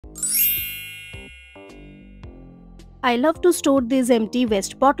I love to store these empty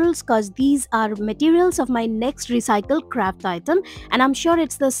waste bottles cause these are materials of my next recycle craft item, and I'm sure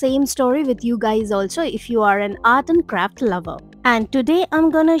it's the same story with you guys also if you are an art and craft lover. And today I'm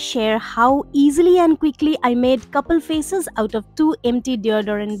gonna share how easily and quickly I made couple faces out of 2 empty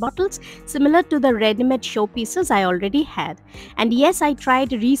deodorant bottles similar to the ready-made showpieces I already had. And yes, I tried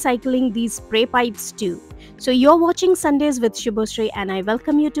recycling these spray pipes too. So you're watching Sundays with Subhasree and I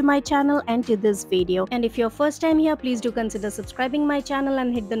welcome you to my channel and to this video. And if you're first time here, please do consider subscribing my channel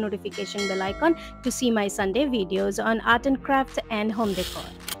and hit the notification bell icon to see my Sunday videos on art and craft and home decor.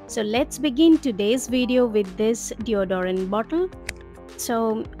 So let's begin today's video with this deodorant bottle.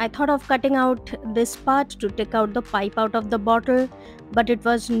 So I thought of cutting out this part to take out the pipe out of the bottle, but it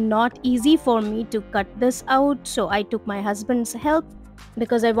was not easy for me to cut this out, so I took my husband's help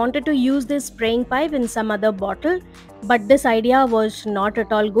because I wanted to use this spraying pipe in some other bottle, but this idea was not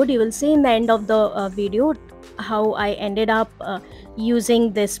at all good. You will see in the end of the video how I ended up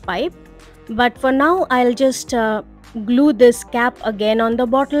using this pipe. But for now I'll just glue this cap again on the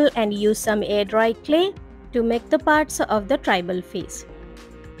bottle and use some air dry clay to make the parts of the tribal face.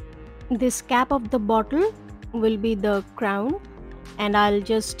 This cap of the bottle will be the crown, and I'll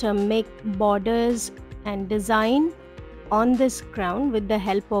just make borders and design on this crown with the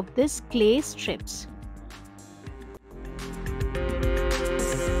help of this clay strips.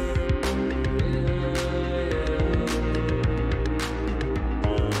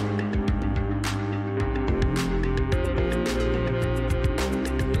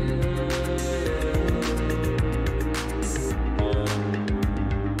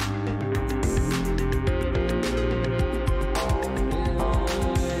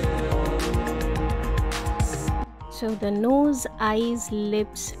 So the nose, eyes,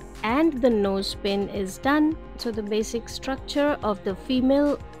 lips and the nose pin is done. So the basic structure of the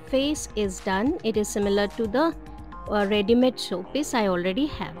female face is done. It is similar to the ready-made showpiece I already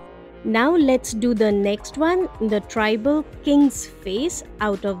have. Now let's do the next one, the tribal king's face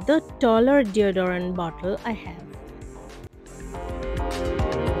out of the taller deodorant bottle I have.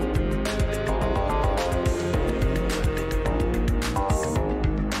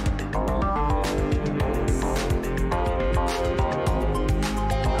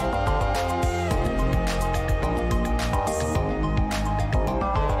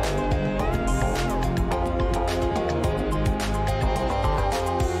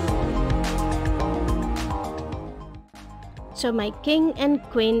 So my king and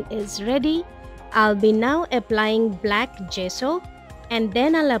queen is ready. I'll be now applying black gesso and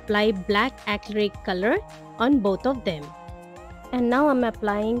then I'll apply black acrylic color on both of them. And now I'm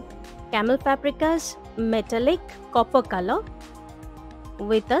applying camel paprika's metallic copper color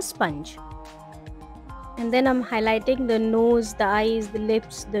with a sponge. And then I'm highlighting the nose, the eyes, the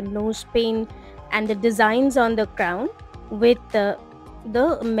lips, the nose pin and the designs on the crown with the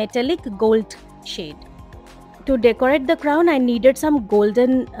metallic gold shade. To decorate the crown, I needed some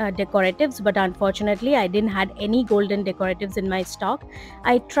golden decoratives, but unfortunately I didn't have any golden decoratives in my stock.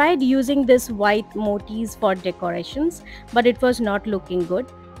 I tried using this white motifs for decorations, but it was not looking good.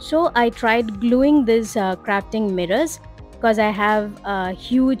 So I tried gluing these crafting mirrors because I have a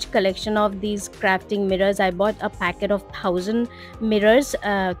huge collection of these crafting mirrors. I bought a packet of 1,000 mirrors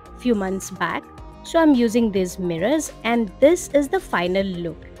a few months back. So I'm using these mirrors and this is the final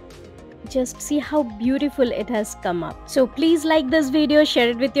look. Just see how beautiful it has come up. So please like this video, share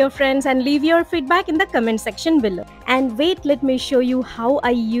it with your friends and leave your feedback in the comment section below. And wait, let me show you how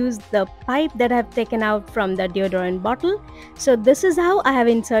I used the pipe that I have taken out from the deodorant bottle. So this is how I have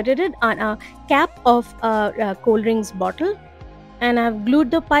inserted it on a cap of a cold drinks bottle, and I have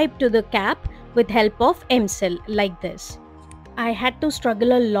glued the pipe to the cap with help of M-Cell like this. I had to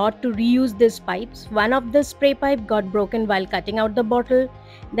struggle a lot to reuse these pipes. One of the spray pipe got broken while cutting out the bottle.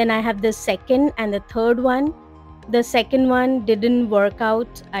 Then I have the second and the third one. The second one didn't work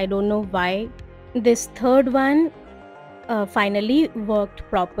out. I don't know why. This third one finally worked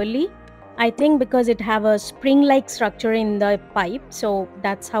properly. I think because it have a spring-like structure in the pipe, so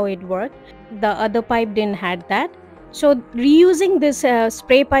that's how it worked. The other pipe didn't have that. So reusing this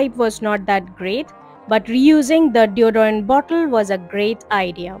spray pipe was not that great. But reusing the deodorant bottle was a great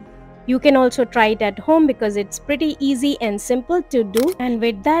idea. You can also try it at home because it's pretty easy and simple to do. And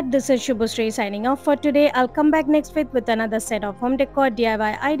with that, this is Subhasree signing off for today. I'll come back next week with another set of home decor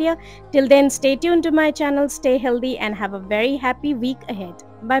DIY idea. Till then, stay tuned to my channel, stay healthy and have a very happy week ahead.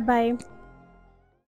 Bye bye.